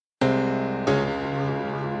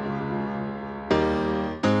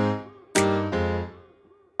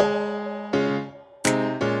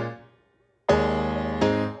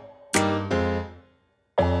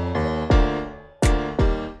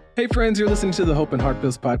Hey friends, you're listening to the Hope and Heart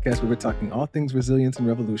Pills podcast where we're talking all things resilience and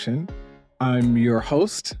revolution. I'm your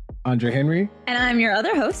host, Andre Henry. And I'm your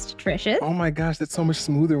other host, Trisha. Oh my gosh, that's so much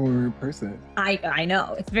smoother when we're in person. I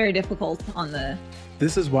know. It's very difficult on the...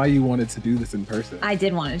 This is why you wanted to do this in person. I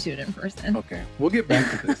did want to do it in person. Okay, we'll get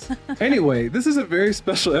back to this. Anyway, this is a very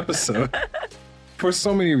special episode for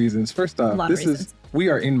so many reasons. First off, we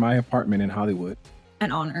are in my apartment in Hollywood.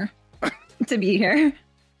 An honor to be here.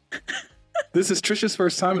 This is Trisha's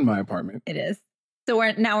first time in my apartment. It is. So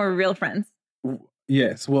we're real friends.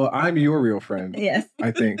 Yes. Well, I'm your real friend. Yes.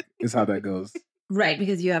 I think is how that goes. Right,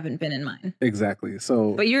 because you haven't been in mine. Exactly.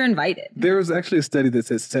 So, but you're invited. There was actually a study that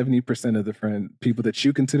says 70% of the people that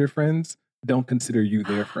you consider friends don't consider you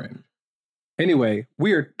their friend. Anyway,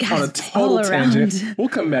 we are on a total tangent. We'll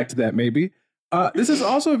come back to that maybe. This is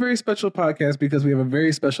also a very special podcast because we have a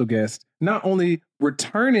very special guest, not only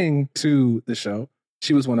returning to the show,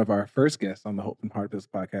 she was one of our first guests on the Hope and Heart Pills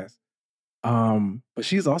podcast. But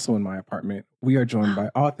she's also in my apartment. We are joined by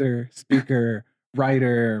author, speaker,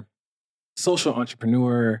 writer, social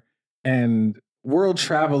entrepreneur, and world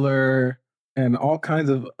traveler, and all kinds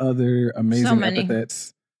of other amazing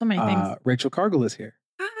epithets. So many things. Rachel Cargill is here.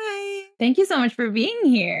 Hi. Thank you so much for being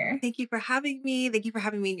here. Thank you for having me. Thank you for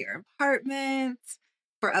having me in your apartment,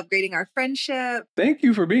 for upgrading our friendship. Thank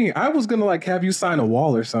you for being here. I was going to have you sign a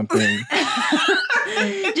wall or something.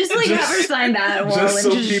 just have her sign that wall. Just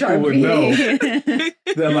so people would know that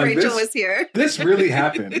Rachel was here. This really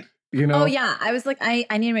happened. You know? Oh yeah, I was like, I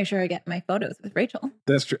need to make sure I get my photos with Rachel.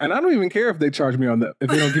 That's true, and I don't even care if they charge me if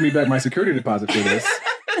they don't give me back my security deposit for this.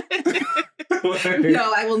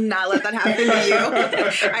 No, I will not let that happen to you.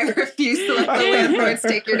 I refuse to let the landlords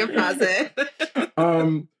take your deposit.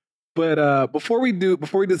 But before we do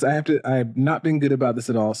this, I've not been good about this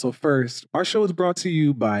at all. So first, our show is brought to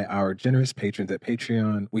you by our generous patrons at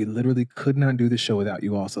Patreon. We literally could not do the show without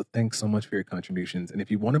you all. So thanks so much for your contributions. And if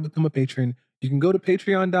you want to become a patron, you can go to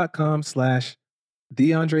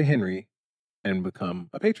patreon.com/DeAndreHenry and become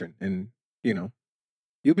a patron. And, you'll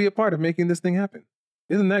be a part of making this thing happen.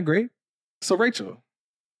 Isn't that great? So Rachel,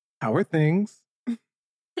 how are things? I'm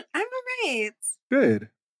all right. Good.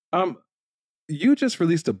 You just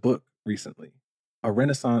released a book recently, A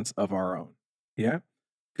Renaissance of Our Own. Yeah?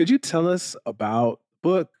 Could you tell us about the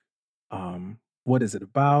book? What is it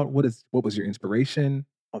about? What was your inspiration?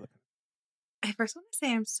 I first want to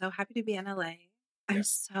say I'm so happy to be in LA. I'm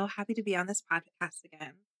so happy to be on this podcast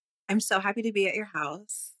again. I'm so happy to be at your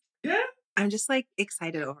house. Yeah. I'm just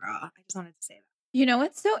excited overall. I just wanted to say that. You know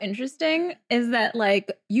what's so interesting is that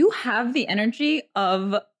you have the energy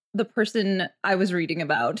of the person I was reading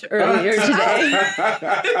about earlier today.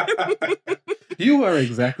 You are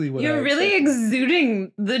exactly what you're really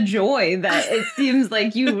exuding the joy that it seems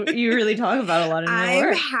like you really talk about a lot in your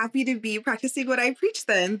work. I'm happy to be practicing what I preach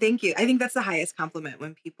then. Thank you. I think that's the highest compliment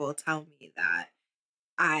when people tell me that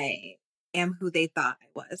I am who they thought I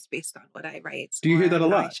was based on what I write. Do you hear that a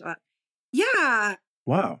lot? Yeah.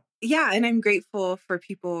 Wow. Yeah. And I'm grateful for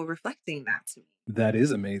people reflecting that to me. That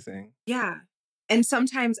is amazing. Yeah. And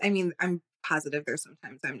sometimes, I'm positive there's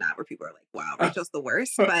sometimes I'm not where people are like, wow, Rachel's the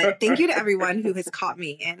worst. But thank you to everyone who has caught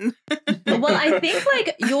me in. Well, I think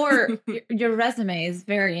your resume is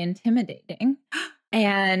very intimidating.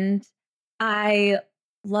 And I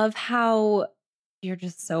love how you're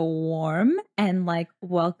just so warm and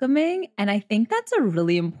welcoming. And I think that's a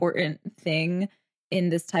really important thing in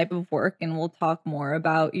this type of work. And we'll talk more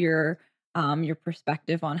about your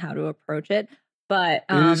perspective on how to approach it. But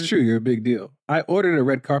it is true. You're a big deal. I ordered a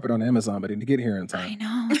red carpet on Amazon, but didn't get here in time. I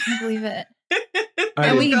know. I can't believe it.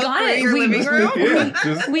 And we got it. Your living room.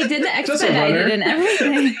 Yeah, we did the expedited and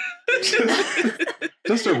everything.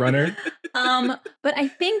 just a runner. But I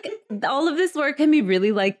think all of this work can be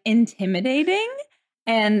really intimidating.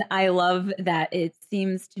 And I love that it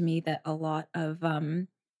seems to me that a lot of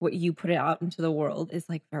what you put out into the world is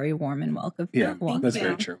very warm and welcome. Yeah, that's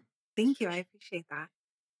very true. Thank you. I appreciate that.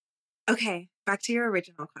 Okay, back to your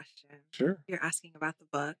original question. Sure. You're asking about the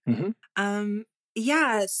book. Mm-hmm.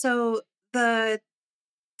 Yeah, so the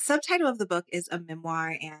subtitle of the book is A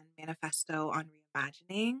Memoir and Manifesto on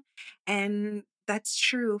Reimagining. And that's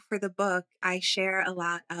true for the book. I share a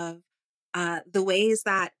lot of the ways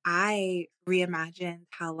that I reimagined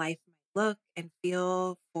how life might look and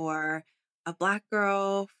feel for a Black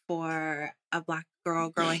girl, for a Black girl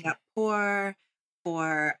growing up poor,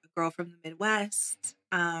 for a girl from the Midwest,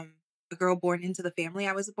 a girl born into the family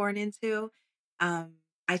I was born into.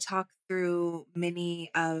 I talk through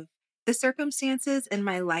many of the circumstances in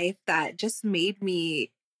my life that just made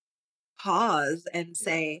me pause and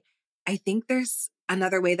say, I think there's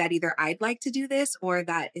another way that either I'd like to do this or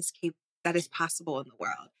that is that is possible in the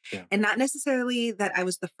world. Yeah. And not necessarily that I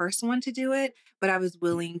was the first one to do it, but I was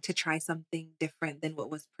willing to try something different than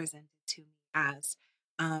what was presented to me as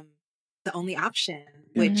the only option,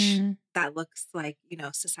 which that looks like,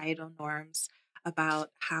 societal norms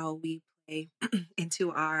about how we play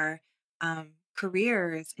into our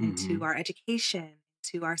careers, into our education,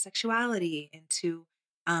 into our sexuality, into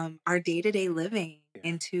our day-to-day living,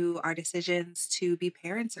 into our decisions to be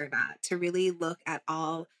parents or not, to really look at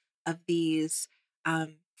all of these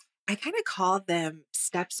I kind of call them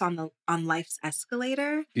steps on life's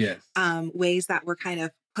escalator. Yes. Ways that we're kind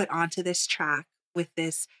of put onto this track with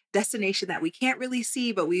this destination that we can't really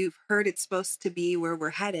see, but we've heard it's supposed to be where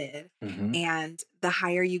we're headed. And the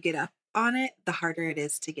higher you get up on it, the harder it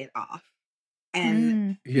is to get off.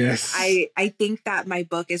 And yes, I think that my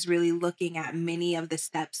book is really looking at many of the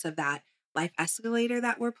steps of that life escalator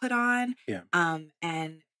that we're put on,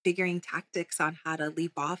 and figuring tactics on how to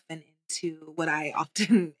leap off and into what I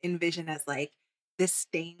often envision as like this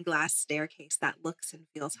stained glass staircase that looks and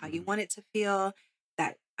feels how you want it to feel.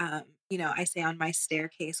 That, I say on my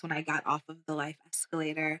staircase, when I got off of the life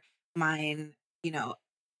escalator, mine,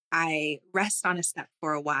 I rest on a step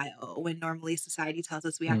for a while when normally society tells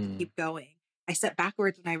us we have to keep going. I step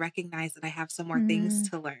backwards when I recognize that I have some more things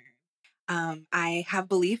to learn. I have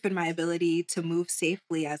belief in my ability to move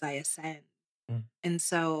safely as I ascend. And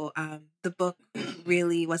so the book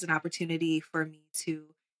really was an opportunity for me to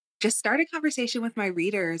just start a conversation with my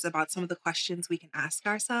readers about some of the questions we can ask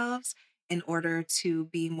ourselves in order to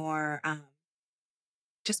be more,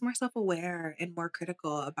 just more self-aware and more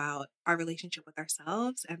critical about our relationship with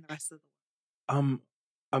ourselves and the rest of the world.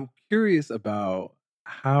 I'm curious about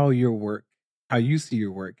how you see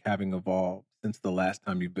your work having evolved since the last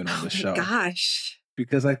time you've been on the show. Gosh.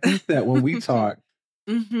 Because I think that when we talked,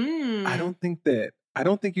 I don't think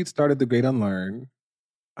you'd started The Great Unlearn.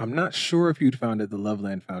 I'm not sure if you'd founded the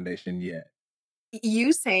Loveland Foundation yet.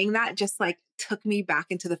 You saying that just like took me back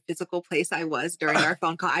into the physical place I was during our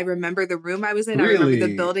phone call. I remember the room I was in. Really? I remember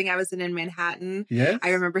the building I was in Manhattan. Yes. I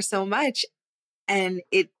remember so much. And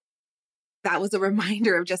that was a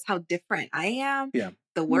reminder of just how different I am. Yeah.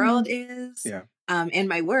 The world is. Yeah. And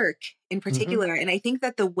my work in particular. And I think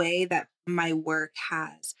that the way that my work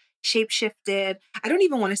has shape-shifted, I don't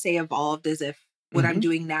even want to say evolved as if what I'm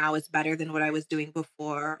doing now is better than what I was doing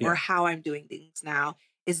before, or how I'm doing things now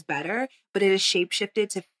is better, but it is shape-shifted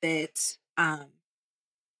to fit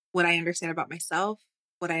what I understand about myself,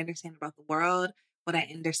 what I understand about the world, what I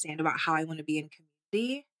understand about how I want to be in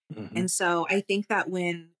community. And so I think that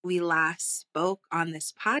when we last spoke on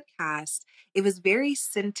this podcast, it was very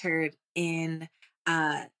centered in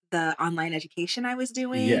the online education I was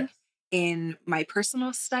doing, in my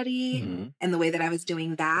personal study, and the way that I was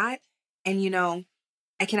doing that. And,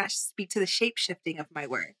 I cannot speak to the shape shifting of my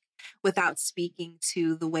work without speaking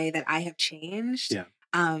to the way that I have changed.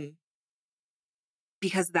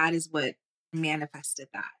 Because that is what manifested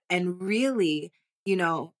that. And really,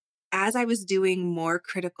 as I was doing more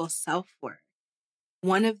critical self-work,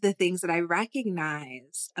 one of the things that I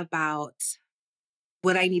recognized about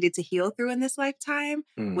what I needed to heal through in this lifetime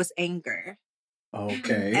was anger.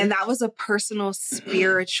 Okay. And that was a personal,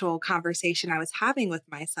 spiritual conversation I was having with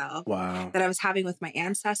myself. Wow. That I was having with my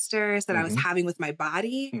ancestors, that I was having with my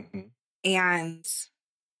body. And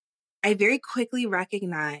I very quickly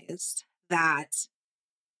recognized that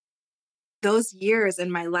those years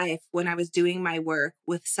in my life when I was doing my work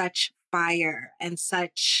with such fire and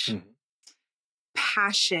such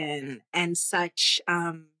passion and such,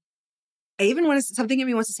 something in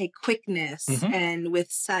me wants to say quickness, and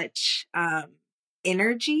with such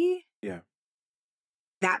energy,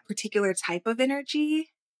 that particular type of energy,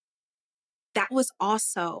 that was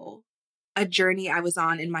also a journey I was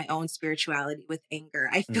on in my own spirituality with anger.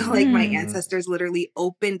 I feel like my ancestors literally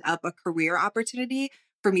opened up a career opportunity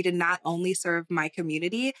for me to not only serve my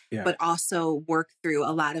community, but also work through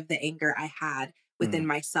a lot of the anger I had within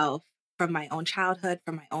myself from my own childhood,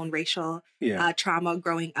 from my own racial trauma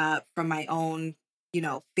growing up, from my own,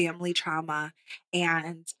 family trauma.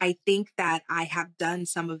 And I think that I have done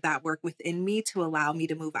some of that work within me to allow me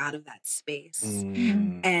to move out of that space.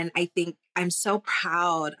 And I think I'm so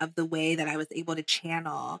proud of the way that I was able to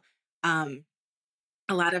channel a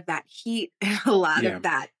lot of that heat and a lot of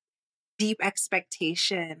that deep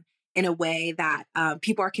expectation in a way that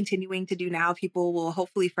people are continuing to do now, people will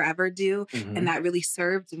hopefully forever do. And that really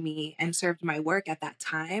served me and served my work at that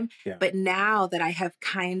time. But now that I have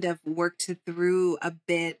kind of worked through a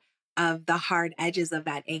bit of the hard edges of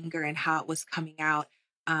that anger and how it was coming out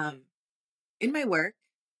in my work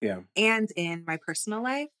and in my personal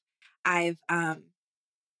life, I've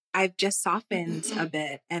I've just softened a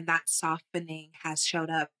bit, and that softening has showed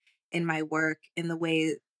up in my work in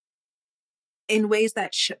ways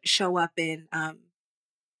that show up in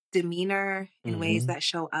demeanor, in ways that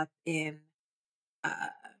show up in uh,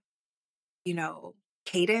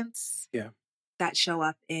 cadence, that show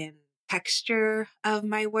up in texture of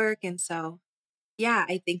my work. And so, yeah,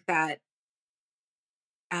 I think that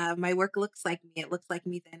my work looks like me. It looks like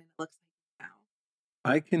me then, and it looks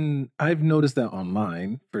like me now. I've noticed that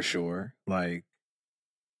online for sure. Like,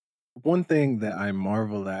 one thing that I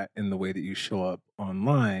marvel at in the way that you show up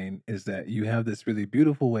online is that you have this really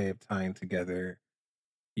beautiful way of tying together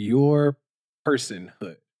your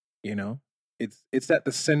personhood, you know? It's at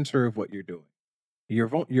the center of what you're doing.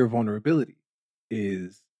 Your vulnerability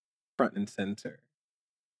is front and center.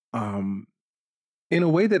 In a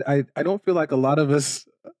way that I don't feel like a lot of us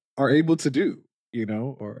are able to do,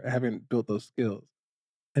 or haven't built those skills.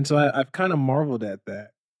 And so I've kind of marveled at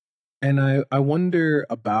that. And I wonder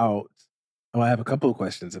about, I have a couple of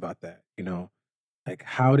questions about that, like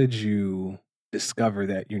how did you discover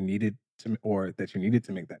that you needed to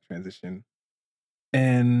make that transition?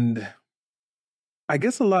 And I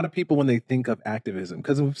guess a lot of people, when they think of activism,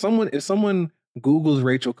 because if someone Googles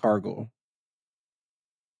Rachel Cargle,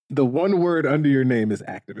 the one word under your name is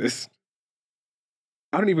activist.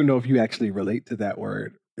 I don't even know if you actually relate to that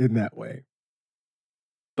word in that way.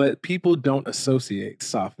 But people don't associate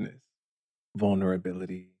softness,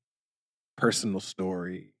 vulnerability, personal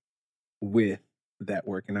story with that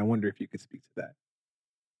work. And I wonder if you could speak to that.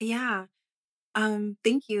 Yeah.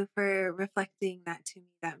 Thank you for reflecting that to me.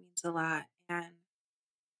 That means a lot. And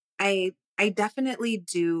I definitely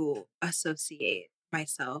do associate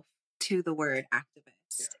myself to the word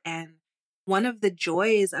activist. And one of the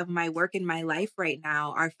joys of my work in my life right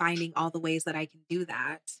now are finding all the ways that I can do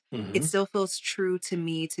that. It still feels true to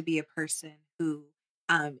me to be a person who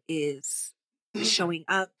is showing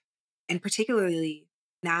up, and particularly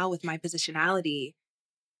now with my positionality,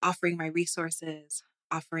 offering my resources,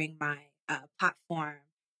 offering my platform,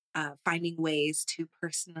 finding ways to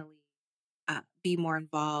personally be more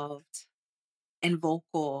involved and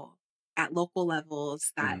vocal at local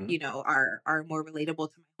levels that are more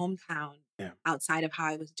relatable to my hometown, outside of how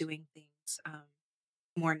I was doing things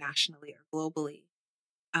more nationally or globally.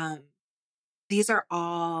 These are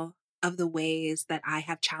all of the ways that I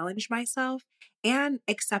have challenged myself and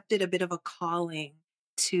accepted a bit of a calling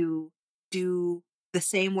to do the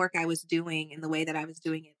same work I was doing in the way that I was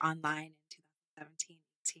doing it online in 2017,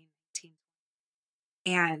 18, 19.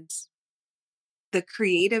 And the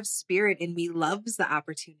creative spirit in me loves the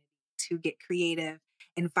opportunity to get creative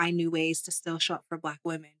and find new ways to still show up for Black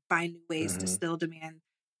women, find new ways to still demand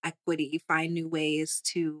equity, find new ways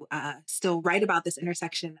to still write about this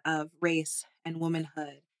intersection of race and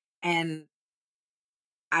womanhood. And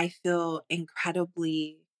I feel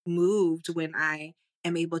incredibly moved when I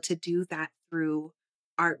am able to do that through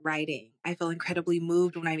art writing. I feel incredibly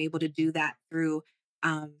moved when I'm able to do that through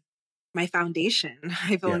my foundation.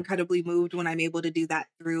 I feel incredibly moved when I'm able to do that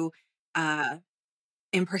through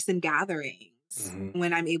in-person gatherings,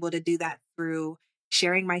 when I'm able to do that through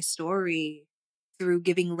sharing my story, through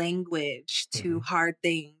giving language to hard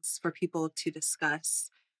things for people to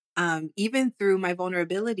discuss, even through my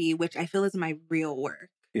vulnerability, which I feel is my real work.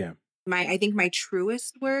 Yeah. I think my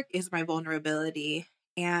truest work is my vulnerability.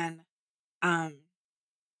 And I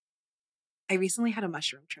recently had a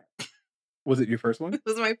mushroom trip. Was it your first one? It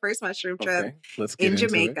was my first mushroom trip. Okay, let's get in into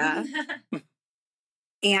Jamaica.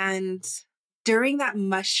 And during that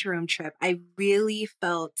mushroom trip, I really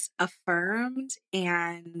felt affirmed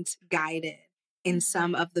and guided in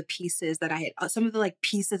some of the pieces that I had, some of the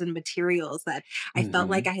pieces and materials that I felt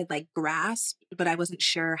like I had grasped, but I wasn't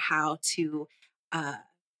sure how to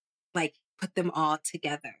put them all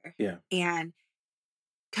together. Yeah. And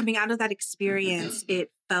coming out of that experience,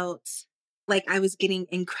 it felt like I was getting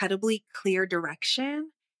incredibly clear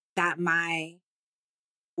direction that my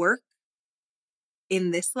work in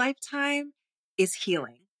this lifetime is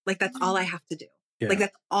healing. That's all I have to do. Yeah.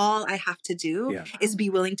 That's all I have to do is be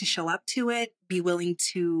willing to show up to it, be willing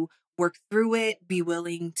to work through it, be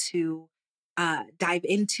willing to dive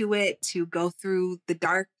into it, to go through the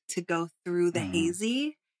dark, to go through the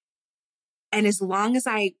hazy. And as long as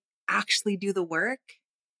I actually do the work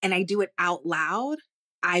and I do it out loud,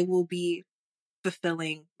 I will be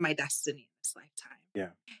fulfilling my destiny in this lifetime. Yeah.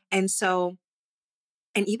 And so,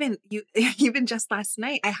 and even just last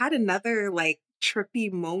night, I had another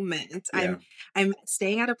trippy moment. Yeah. I'm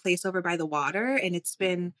staying at a place over by the water, and it's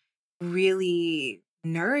been really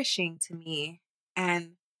nourishing to me.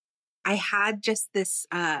 And I had just this,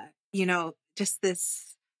 just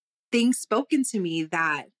this thing spoken to me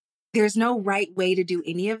that there's no right way to do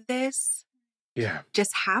any of this. Yeah.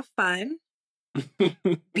 Just have fun,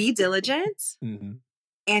 be diligent, mm-hmm.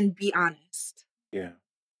 and be honest. Yeah.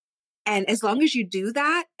 And as long as you do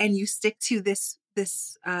that and you stick to this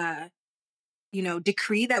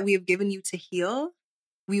decree that we have given you to heal,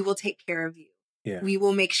 we will take care of you. Yeah. We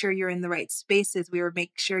will make sure you're in the right spaces. We will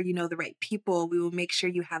make sure you know the right people. We will make sure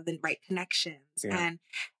you have the right connections. Yeah. And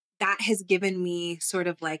that has given me sort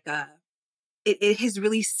of like it has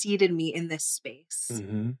really seeded me in this space.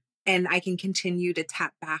 Mm-hmm. And I can continue to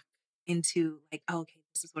tap back into like, oh, okay,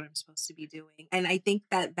 this is what I'm supposed to be doing. And I think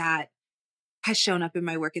that has shown up in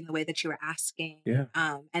my work in the way that you were asking. Yeah.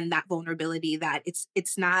 And that vulnerability that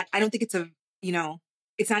it's not, I don't think it's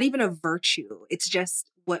it's not even a virtue. It's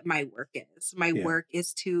just what my work is. My work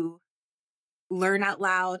is to learn out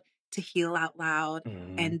loud, to heal out loud,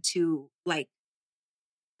 and to like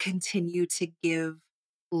continue to give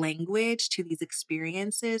language to these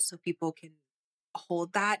experiences so people can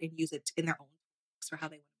hold that and use it in their own lives for how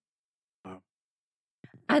they want. Wow.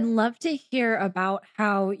 I'd love to hear about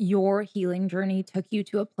how your healing journey took you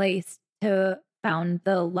to a place to found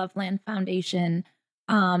the Loveland Foundation,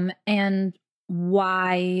 and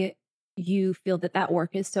why you feel that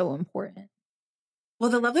work is so important. Well,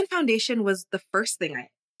 the Loveland Foundation was the first thing I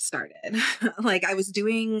started. Like I was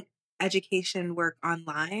doing education work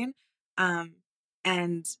online,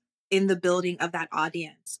 and in the building of that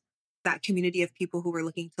audience, that community of people who were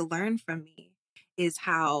looking to learn from me is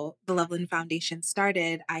how the Loveland Foundation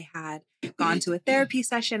started. I had gone to a therapy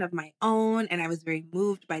session of my own and I was very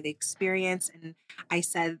moved by the experience. And I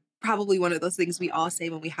said, probably one of those things we all say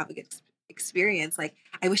when we have a good experience, like,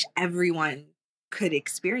 I wish everyone could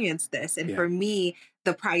experience this. And for me,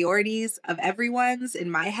 the priorities of everyone's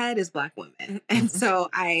in my head is Black women. And so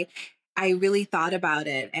I really thought about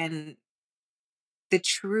it, and the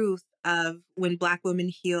truth of when Black women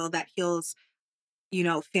heal, that heals,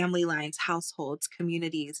 family lines, households,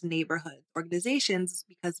 communities, neighborhoods, organizations,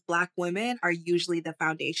 because Black women are usually the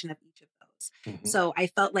foundation of each of those. So I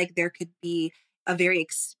felt like there could be a very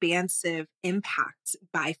expansive impact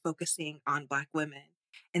by focusing on Black women.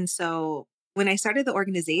 And so when I started the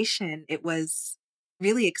organization, it was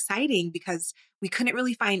really exciting because we couldn't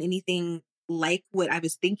really find anything like what I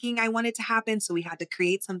was thinking I wanted to happen. So we had to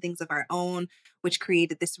create some things of our own, which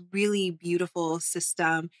created this really beautiful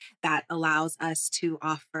system that allows us to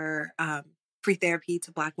offer free therapy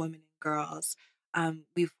to Black women and girls.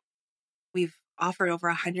 We've offered over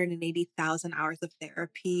 180,000 hours of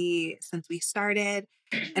therapy since we started.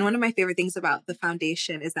 And one of my favorite things about the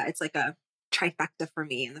foundation is that it's like a trifecta for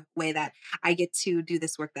me in the way that I get to do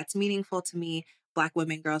this work that's meaningful to me. Black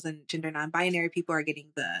women, girls, and gender non-binary people are getting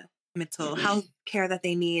the mental health care that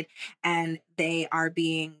they need, and they are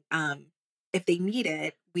being, if they need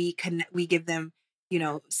it, we give them,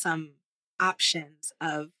 some options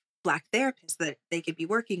of Black therapists that they could be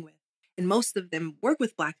working with. And most of them work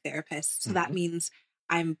with Black therapists. So that means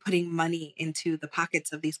I'm putting money into the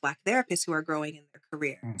pockets of these Black therapists who are growing in their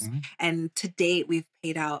careers. And to date, we've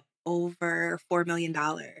paid out over $4 million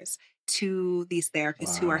to these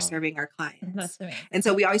therapists who are serving our clients. That's amazing. And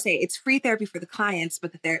so we always say it's free therapy for the clients,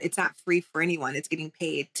 but it's not free for anyone. It's getting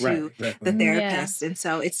paid to the therapist. And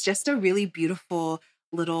so it's just a really beautiful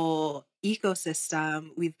little ecosystem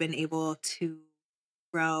we've been able to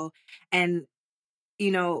grow. And,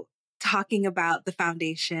 talking about the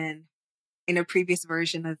foundation in a previous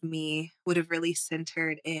version of me would have really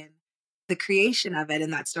centered in the creation of it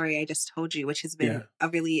and that story I just told you, which has been a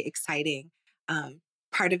really exciting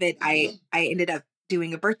part of it. I ended up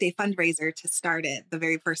doing a birthday fundraiser to start it. The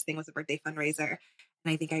very first thing was a birthday fundraiser.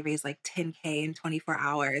 And I think I raised like $10,000 in 24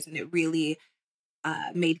 hours. And it really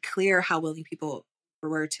made clear how willing people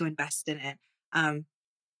were to invest in it. And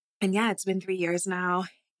it's been 3 years now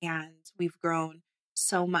and we've grown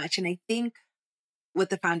so much. And I think what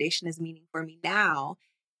the foundation is meaning for me now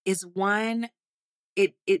is one,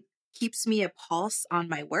 it keeps me a pulse on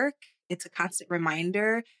my work. It's a constant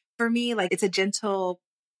reminder for me, like it's a gentle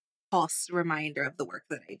pulse reminder of the work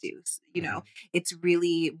that I do. It's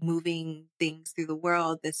really moving things through the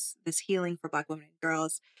world, this healing for Black women and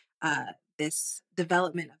girls, this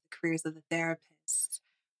development of the careers of the therapists.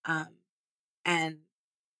 And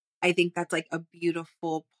I think that's like a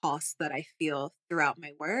beautiful pulse that I feel throughout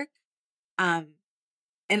my work.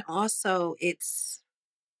 And also it's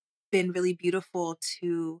been really beautiful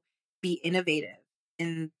to be innovative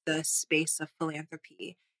in the space of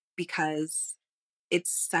philanthropy because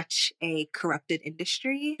it's such a corrupted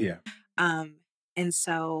industry. And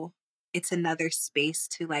so it's another space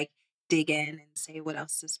to like dig in and say what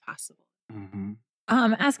else is possible.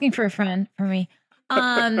 Asking for a friend for me.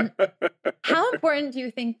 How important do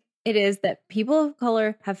you think it is that people of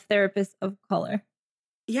color have therapists of color.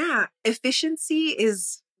 Yeah, efficiency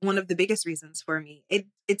is one of the biggest reasons for me.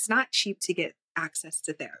 It's not cheap to get access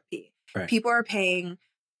to therapy. Right. People are paying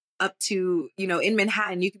up to, in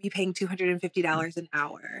Manhattan, you could be paying $250 an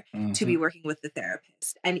hour to be working with the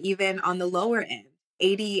therapist. And even on the lower end,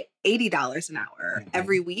 $80 an hour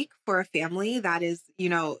every week for a family that is,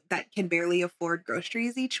 that can barely afford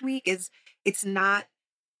groceries each week it's not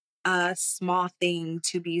a small thing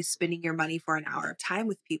to be spending your money for an hour of time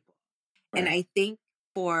with people. Right. And I think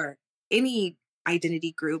for any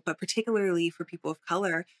identity group, but particularly for people of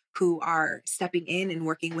color who are stepping in and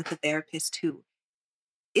working with a therapist who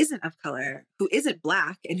isn't of color, who isn't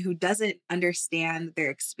Black, and who doesn't understand their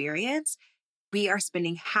experience, we are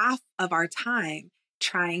spending half of our time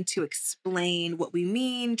trying to explain what we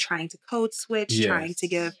mean, trying to code switch, trying to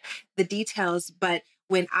give the details. But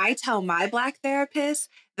when I tell my Black therapist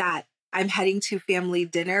that I'm heading to family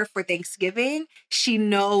dinner for Thanksgiving, she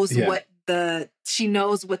knows what the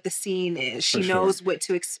scene is. She knows what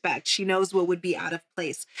to expect. She knows what would be out of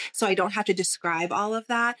place. So I don't have to describe all of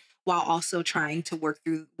that while also trying to work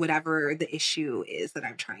through whatever the issue is that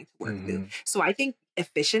I'm trying to work through. So I think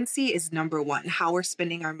efficiency is number one, how we're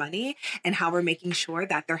spending our money and how we're making sure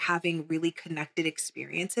that they're having really connected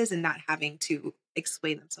experiences and not having to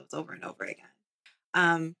explain themselves over and over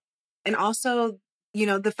again. And also,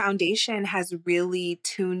 the foundation has really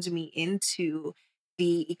tuned me into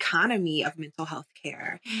the economy of mental health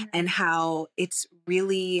care and how it's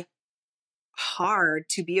really hard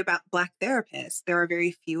to be about Black therapists. There are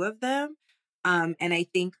very few of them. And I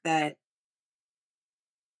think that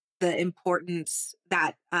the importance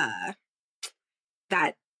that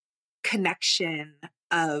connection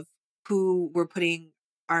of who we're putting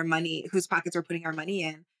our money, whose pockets we're putting our money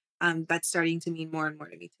in, that's starting to mean more and more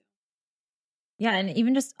to me too. Yeah. And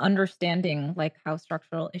even just understanding like how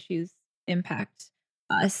structural issues impact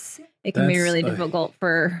us, it can be really difficult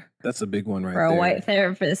for that's a big one right for a there. white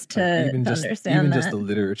therapist to understand even that. just the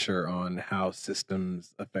literature on how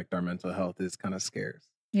systems affect our mental health is kind of scarce.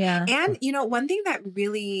 Yeah. And one thing that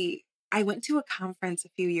really, I went to a conference a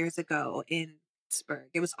few years ago in Pittsburgh.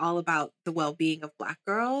 It was all about the well-being of Black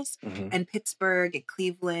girls, and Pittsburgh and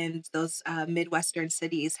Cleveland, those Midwestern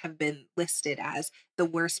cities have been listed as the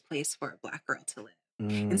worst place for a Black girl to live.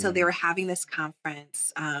 And so they were having this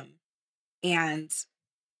conference, and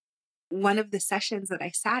one of the sessions that I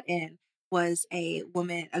sat in was a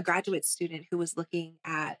woman, a graduate student who was looking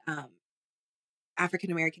at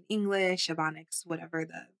African-American English, Ebonics, whatever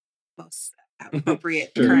the most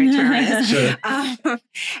appropriate current term is.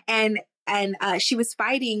 And she was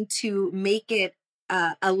fighting to make it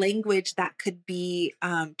a language that could be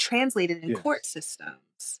translated in court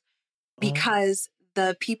systems, because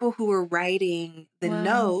the people who were writing the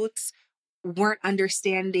notes weren't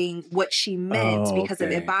understanding what she meant because of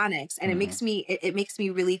Ebonics. And it makes me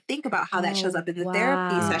really think about how that shows up in the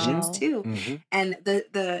therapy sessions too. And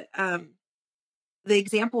the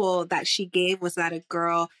example that she gave was that a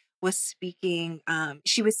girl was speaking,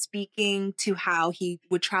 she was speaking to how he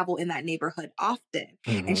would travel in that neighborhood often.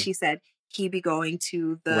 And she said, he'd be going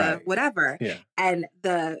to the whatever. And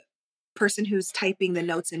the person who's typing the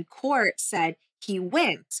notes in court said he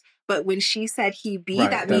went. But when she said he be,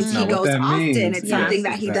 that means he goes often. It's something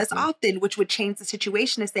that he does often, which would change the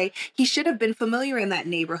situation to say he should have been familiar in that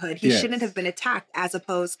neighborhood. He shouldn't have been attacked, as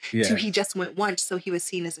opposed to he just went once, so he was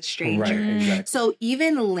seen as a stranger. So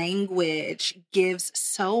even language gives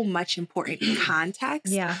so much important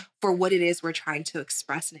context for what it is we're trying to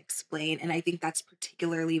express and explain. And I think that's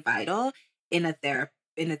particularly vital in a therapy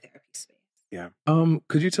space. Yeah.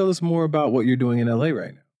 Could you tell us more about what you're doing in LA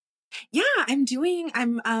right now? Yeah,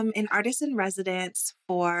 I'm an artist in residence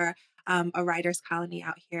for a writer's colony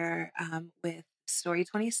out here with Story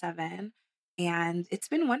 27, and it's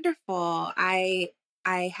been wonderful. I'm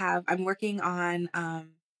working on a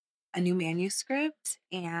new manuscript,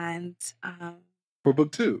 and for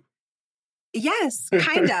book 2. Yes,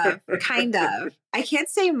 kind of. I can't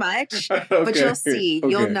say much, but you'll see.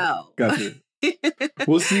 You'll know. Gotcha.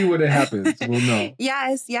 We'll see when it happens. We'll know.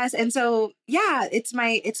 Yes. And so, it's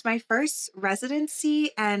my first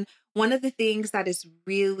residency. And one of the things that is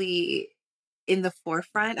really in the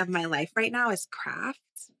forefront of my life right now is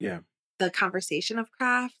crafts. Yeah. The conversation of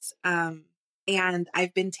crafts. And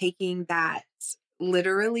I've been taking that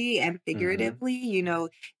literally and figuratively,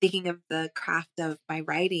 thinking of the craft of my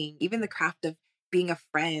writing, even the craft of being a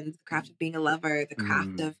friend, the craft of being a lover, the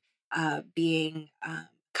craft of being a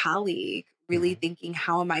colleague. Really thinking,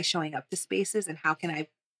 how am I showing up to spaces and how can I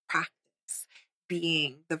practice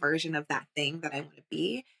being the version of that thing that I want to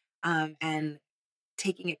be? And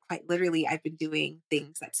taking it quite literally, I've been doing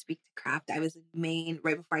things that speak to craft. I was in Maine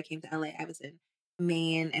right before I came to LA. I was in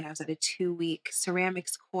Maine and I was at a 2-week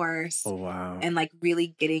ceramics course. Oh, wow. And like really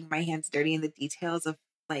getting my hands dirty in the details of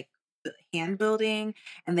like hand building,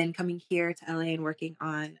 and then coming here to LA and working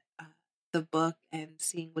on the book and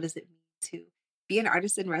seeing what does it mean to be an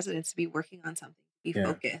artist in residence, to be working on something, to be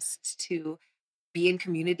focused, to be in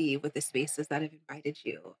community with the spaces that have invited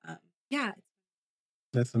you. Yeah.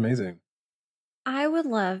 That's amazing. I would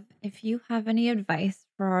love if you have any advice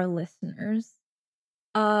for our listeners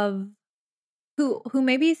of who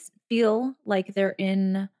maybe feel like they're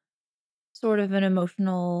in sort of an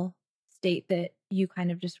emotional state that you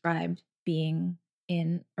kind of described being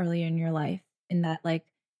in earlier in your life, in that like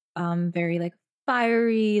very like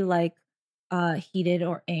fiery, like heated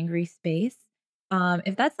or angry space.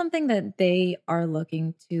 If that's something that they are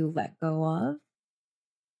looking to let go of,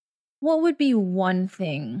 what would be one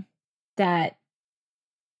thing that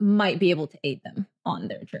might be able to aid them on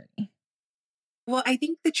their journey? Well, I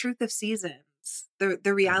think the truth of seasons,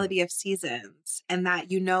 the reality of seasons, and that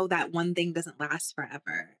that one thing doesn't last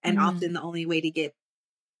forever. And often the only way to get,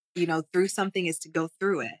 through something is to go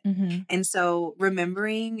through it. And so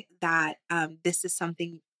remembering that this is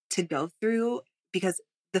something to go through, because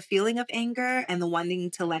the feeling of anger and the wanting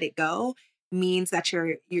to let it go means that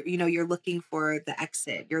you're looking for the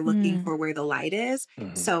exit. You're looking for where the light is.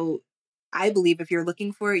 So I believe if you're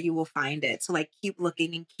looking for it, you will find it. So like keep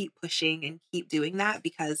looking and keep pushing and keep doing that,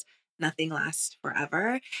 because nothing lasts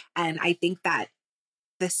forever. And I think that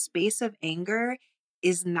the space of anger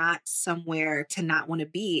is not somewhere to not want to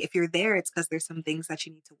be. If you're there, it's because there's some things that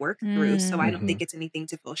you need to work through. So I don't think it's anything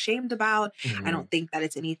to feel shamed about. I don't think that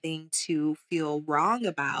it's anything to feel wrong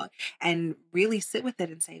about, and really sit with it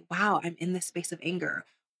and say, wow, I'm in this space of anger.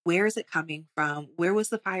 Where is it coming from? Where was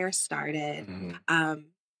the fire started?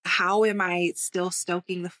 How am I still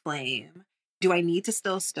stoking the flame? Do I need to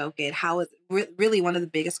still stoke it? How is really one of the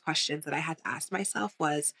biggest questions that I had to ask myself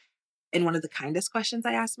was, and one of the kindest questions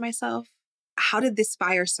I asked myself, how did this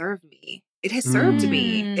fire serve me? It has served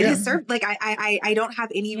me. It has served, like, I don't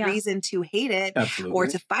have any reason to hate it or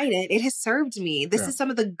to fight it. It has served me. This is some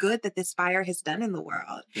of the good that this fire has done in the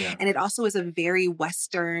world. And it also is a very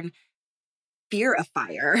Western fear of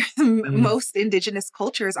fire. Most indigenous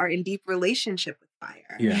cultures are in deep relationship with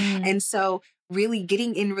fire. And so really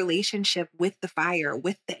getting in relationship with the fire,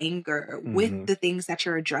 with the anger, with the things that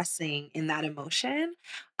you're addressing in that emotion,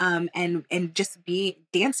 and just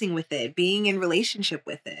dancing with it, being in relationship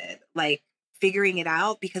with it, like figuring it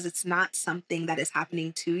out, because it's not something that is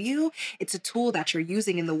happening to you. It's a tool that you're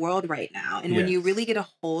using in the world right now. And when you really get a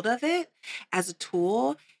hold of it as a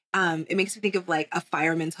tool, it makes me think of like a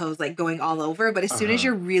fireman's hose, like going all over. But as soon as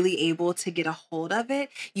you're really able to get a hold of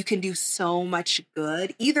it, you can do so much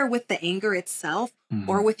good, either with the anger itself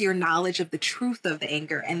or with your knowledge of the truth of the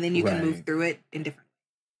anger. And then you can move through it in different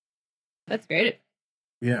ways. That's great.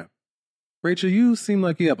 Yeah. Rachel, you seem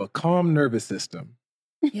like you have a calm nervous system.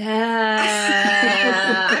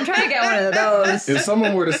 Yeah. I'm trying to get one of those. If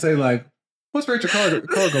someone were to say like, what's Rachel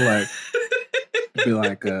Cargo like? It'd be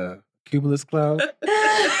like Cumulus cloud.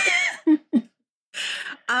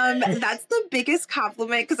 That's the biggest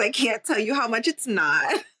compliment, because I can't tell you how much it's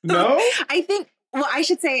not. No? I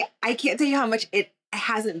should say I can't tell you how much it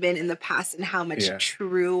hasn't been in the past, and how much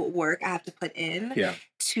true work I have to put in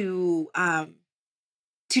to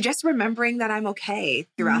just remembering that I'm okay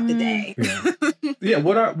throughout the day.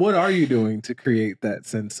 What are you doing to create that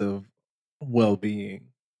sense of well-being?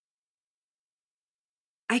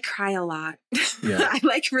 I cry a lot. I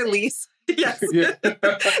like release. Yes. That's the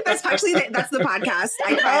podcast.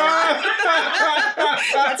 I cry a lot.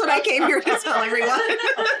 That's what I came here to tell everyone.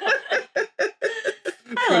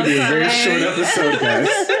 It's going to be a very short episode, guys.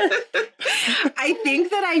 I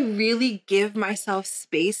think that I really give myself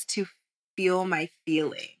space to feel my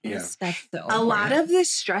feelings. That's so a lot of this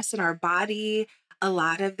stress in our body, a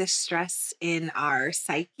lot of this stress in our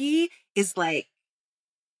psyche is like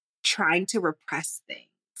trying to repress things,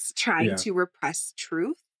 trying to repress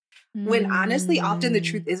truth. When honestly, often the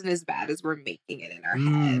truth isn't as bad as we're making it in our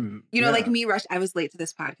head. Like me, Rush, I was late to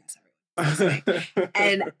this podcast.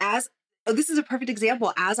 And this is a perfect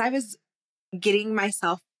example, as I was getting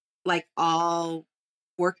myself like all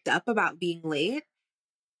worked up about being late,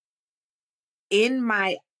 in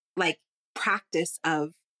my like practice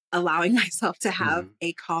of allowing myself to have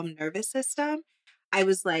a calm nervous system, I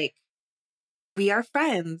was like, we are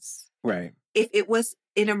friends. Right. If it was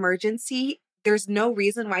an emergency, there's no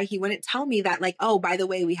reason why he wouldn't tell me that, like, oh, by the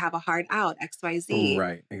way, we have a hard out, XYZ.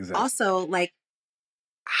 Right, exactly. Also, like,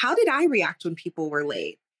 how did I react when people were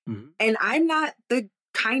late? And I'm not the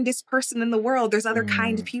kindest person in the world. There's other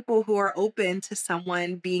kind people who are open to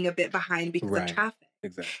someone being a bit behind because of traffic.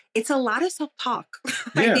 Exactly. It's a lot of self-talk.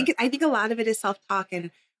 Yeah. I think a lot of it is self-talk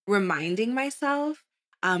and reminding myself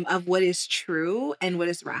of what is true and what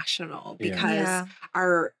is rational, because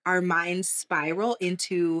our minds spiral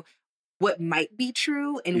into what might be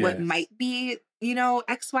true and what might be,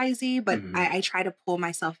 XYZ. But I try to pull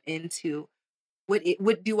myself into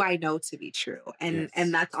what do I know to be true, and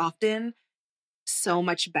that's often so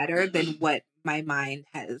much better than what my mind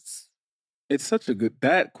has. It's such a good,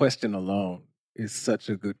 that question alone is such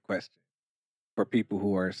a good question for people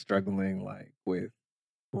who are struggling like with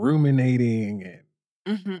ruminating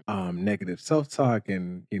and negative self-talk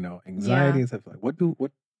and, anxiety and stuff. Like,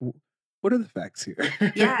 what are the facts here?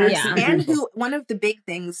 Yes. And one of the big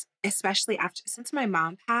things, especially since my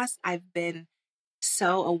mom passed, I've been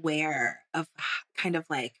so aware of kind of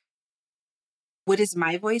like, what is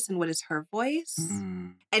my voice and what is her voice?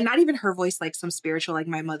 And not even her voice, like some spiritual, like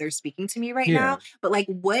my mother speaking to me right now, but like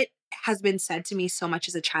what has been said to me so much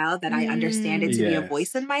as a child that I understand it to be a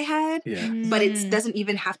voice in my head, but it doesn't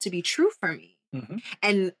even have to be true for me.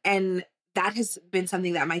 And that has been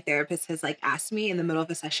something that my therapist has like asked me in the middle of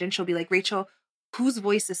a session. She'll be like, Rachel, whose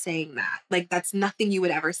voice is saying that? Like, that's nothing you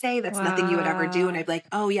would ever say. That's nothing you would ever do. And I'd be like,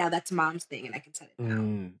 oh yeah, that's mom's thing. And I can set it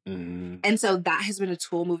down. And so that has been a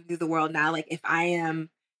tool moving through the world now. Like if I am,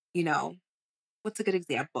 what's a good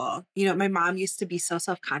example? My mom used to be so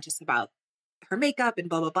self-conscious about her makeup and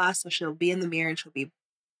blah, blah, blah. So she'll be in the mirror and she'll be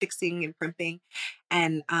fixing and primping.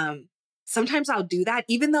 And sometimes I'll do that,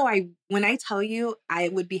 even though when I tell you I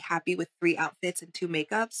would be happy with 3 outfits and 2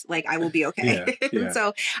 makeups, like I will be okay.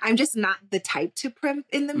 So I'm just not the type to primp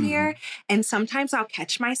in the mirror. And sometimes I'll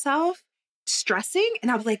catch myself stressing and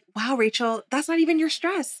I'll be like, wow, Rachel, that's not even your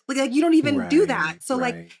stress. Like you don't even do that. So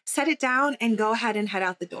like set it down and go ahead and head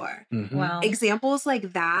out the door. Wow. Examples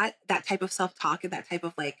like that type of self-talk and that type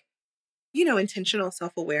of like, intentional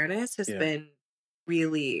self-awareness has been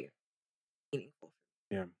really meaningful.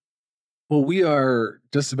 Yeah. Well, we are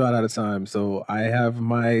just about out of time, so I have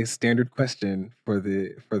my standard question for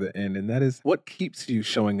the end, and that is, what keeps you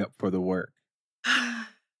showing up for the work? I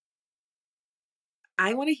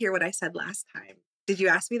want to hear what I said last time. Did you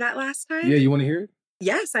ask me that last time? Yeah, you want to hear it?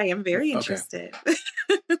 Yes, I am very interested.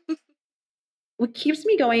 What keeps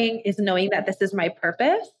me going is knowing that this is my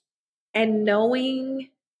purpose and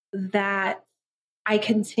knowing that I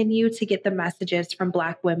continue to get the messages from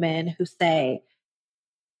Black women who say,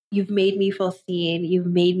 you've made me feel seen. You've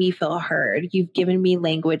made me feel heard. You've given me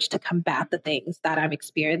language to combat the things that I'm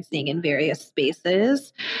experiencing in various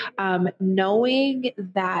spaces. Knowing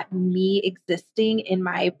that me existing in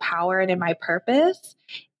my power and in my purpose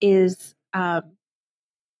is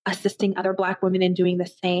assisting other Black women in doing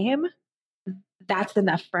the same. That's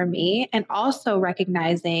enough for me. And also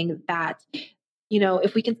recognizing that,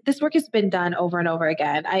 if we can, this work has been done over and over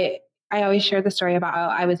again. I always share the story about how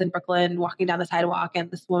I was in Brooklyn walking down the sidewalk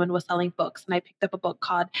and this woman was selling books. And I picked up a book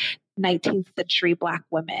called 19th Century Black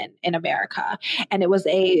Women in America. And it was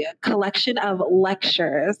a collection of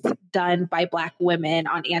lectures done by Black women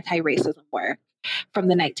on anti-racism work from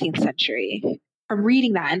the 19th century. From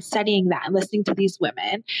reading that and studying that and listening to these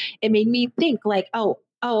women, it made me think like, oh,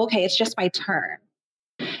 okay, it's just my turn.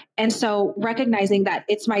 And so recognizing that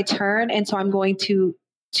it's my turn, and so I'm going to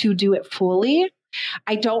do it fully.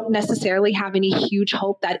 I don't necessarily have any huge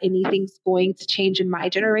hope that anything's going to change in my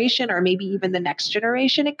generation or maybe even the next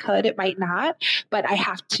generation. It could, it might not, but I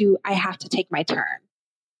have to take my turn.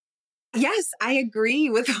 Yes, I agree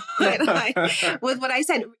with what I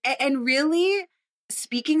said. And really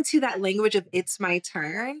speaking to that language of it's my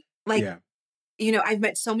turn, like, I've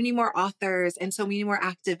met so many more authors and so many more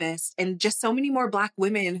activists and just so many more Black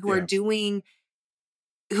women who are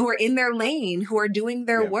in their lane, who are doing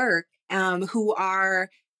their work. Who are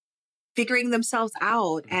figuring themselves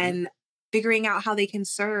out and figuring out how they can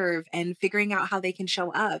serve and figuring out how they can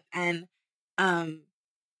show up and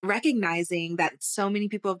recognizing that so many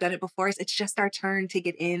people have done it before us. It's just our turn to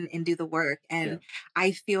get in and do the work. And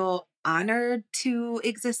I feel honored to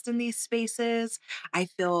exist in these spaces. I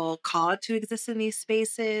feel called to exist in these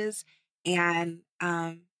spaces. And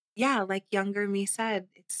like younger me said,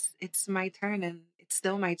 it's my turn, and it's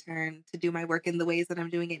still my turn to do my work in the ways that I'm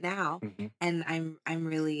doing it now. And I'm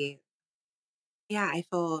really, I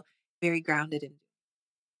feel very grounded in.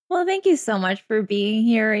 Well, thank you so much for being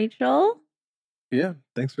here, Rachel. Yeah,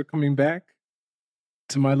 thanks for coming back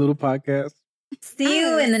to my little podcast. See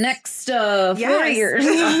you in the next 4 years.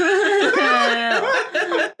 I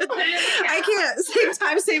can't. Same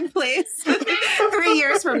time, same place. 3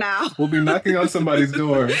 years from now. We'll be knocking on somebody's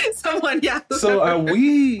door. Someone, yeah. So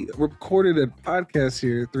we recorded a podcast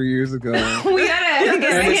here 3 years ago. We gotta and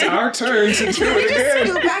it's our turn to do it again.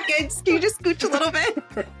 Scoot back in. Can you just scooch a little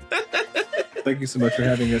bit? Thank you so much for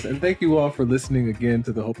having us. And thank you all for listening again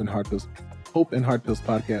to the Hope and Heart Pills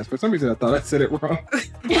podcast. For some reason, I thought I said it wrong.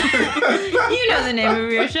 You know the name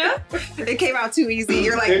of your show. It came out too easy.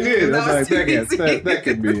 You're like, it did. that was too easy. That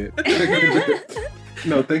could be it.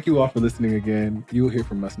 No, thank you all for listening again. You'll hear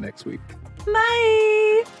from us next week.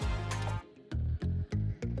 Bye.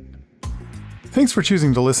 Thanks for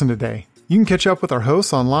choosing to listen today. You can catch up with our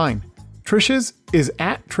hosts online. Trish's is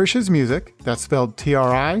at Trish's Music, that's spelled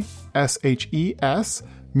TRISHES,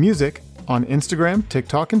 music on Instagram,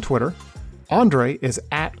 TikTok, and Twitter. Andre is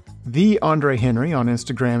at The Andre Henry on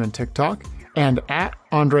Instagram and TikTok, and at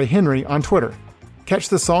Andre Henry on Twitter. Catch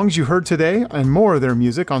the songs you heard today and more of their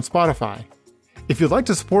music on Spotify. If you'd like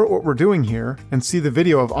to support what we're doing here and see the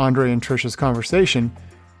video of Andre and Trish's conversation,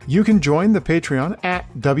 you can join the Patreon at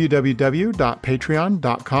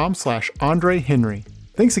www.patreon.com/Andre Henry.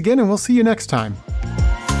 Thanks again, and we'll see you next time.